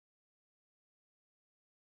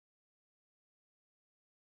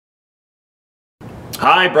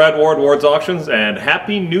Hi, Brad Ward, Ward's Auctions, and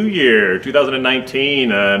Happy New Year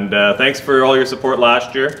 2019, and thanks for all your support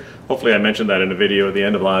last year. Hopefully I mentioned that in a video at the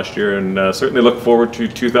end of last year, and certainly look forward to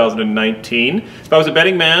 2019. If I was a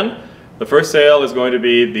betting man, the first sale is going to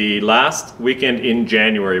be the last weekend in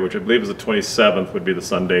January, which I believe is the 27th would be the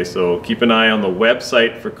Sunday, so keep an eye on the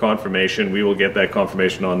website for confirmation. We will get that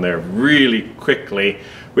confirmation on there really quickly.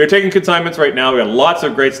 We are taking consignments right now. We got lots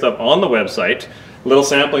of great stuff on the website. A little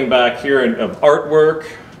sampling back here of artwork,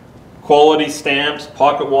 quality stamps,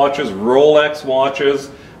 pocket watches, Rolex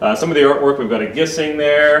watches. Some of the artwork, we've got a Gissing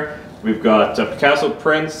there. We've got Picasso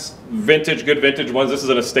prints, vintage, good vintage ones. This is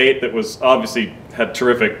an estate that was obviously had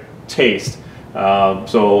terrific taste.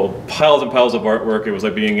 So piles and piles of artwork. It was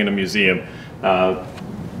like being in a museum,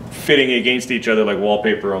 fitting against each other like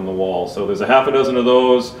wallpaper on the wall. So there's a half a dozen of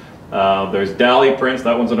those. There's Dali prints.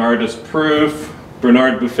 That one's an artist proof.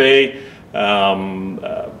 Bernard Buffet.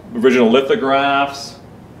 Original lithographs,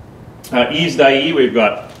 Yves Dailly, we've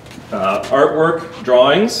got artwork,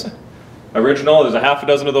 drawings, original. There's a half a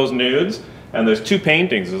dozen of those nudes, and there's two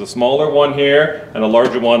paintings. There's a smaller one here and a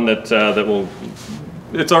larger one that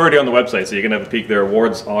it's already on the website, so you can have a peek there,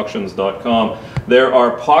 awardsauctions.com. There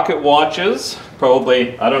are pocket watches,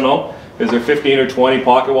 probably, I don't know, is there 15 or 20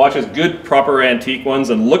 pocket watches, good proper antique ones,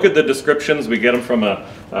 and look at the descriptions. We get them from a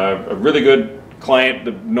really good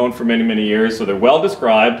client known for many, many years, so they're well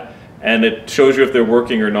described, and it shows you if they're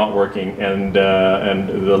working or not working. And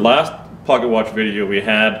the last pocket watch video we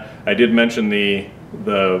had, I did mention the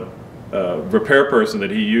repair person that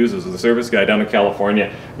he uses, the service guy down in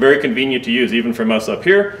California. Very convenient to use, even from us up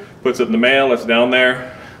here. Puts it in the mail, it's down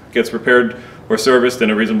there, gets repaired or serviced in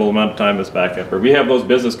a reasonable amount of time. It's back up. We have those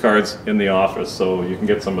business cards in the office, so you can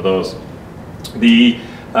get some of those. The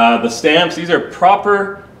stamps, these are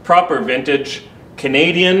proper vintage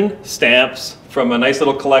Canadian stamps from a nice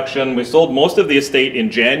little collection. We sold most of the estate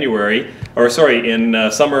in January, or sorry,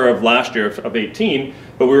 in summer of last year of 18,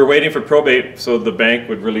 but we were waiting for probate so the bank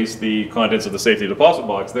would release the contents of the safety deposit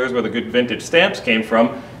box. There's where the good vintage stamps came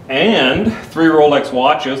from, and 3 Rolex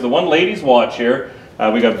watches. The one lady's watch here,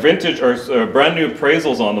 we got vintage or brand new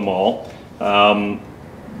appraisals on them all.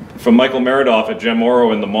 From Michael Meridoff at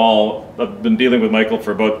Gemoro in the mall. I've been dealing with Michael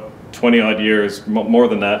for about 20 odd years, more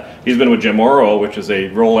than that. He's been with Jewellery, which is a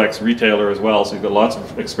Rolex retailer as well, so he's got lots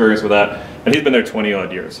of experience with that, and he's been there 20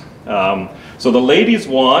 odd years. So the lady's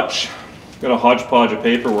watch, got a hodgepodge of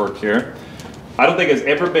paperwork here. I don't think it's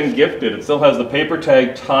ever been gifted. It still has the paper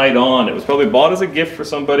tag tied on. It was probably bought as a gift for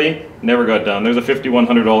somebody, never got done. There's a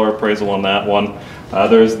 $5,100 appraisal on that one.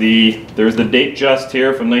 There's the date just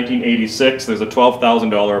here from 1986. There's a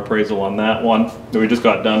 $12,000 appraisal on that one that we just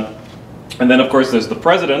got done. And then of course there's the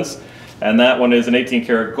President's, and that one is an 18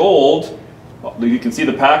 karat gold. You can see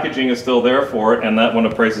the packaging is still there for it, and that one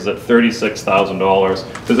appraises at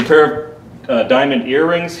 $36,000. There's a pair of diamond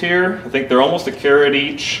earrings here. I think they're almost a carat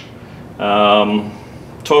each.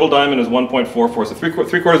 Total diamond is 1.44, so three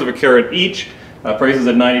quarters of a carat each. Appraises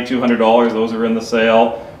at $9,200. Those are in the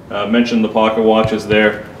sale. Mentioned the pocket watches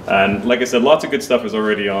there. And like I said, lots of good stuff is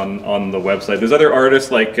already on the website. There's other artists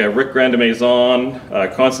like Rick Grandemaison,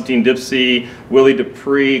 Constantine Dipsy, Willie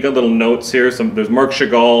Dupree, got little notes here. There's Marc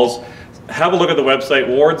Chagall's. Have a look at the website,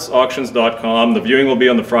 awardsauctions.com. The viewing will be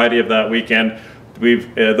on the Friday of that weekend.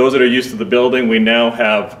 Those that are used to the building, we now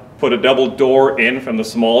have put a double door in from the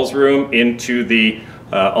Smalls room into the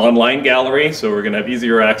online gallery, so we're going to have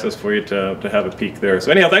easier access for you to have a peek there.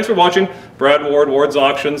 So anyhow, thanks for watching. Brad Ward, Ward's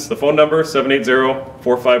Auctions. The phone number,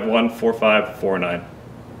 780-451-4549.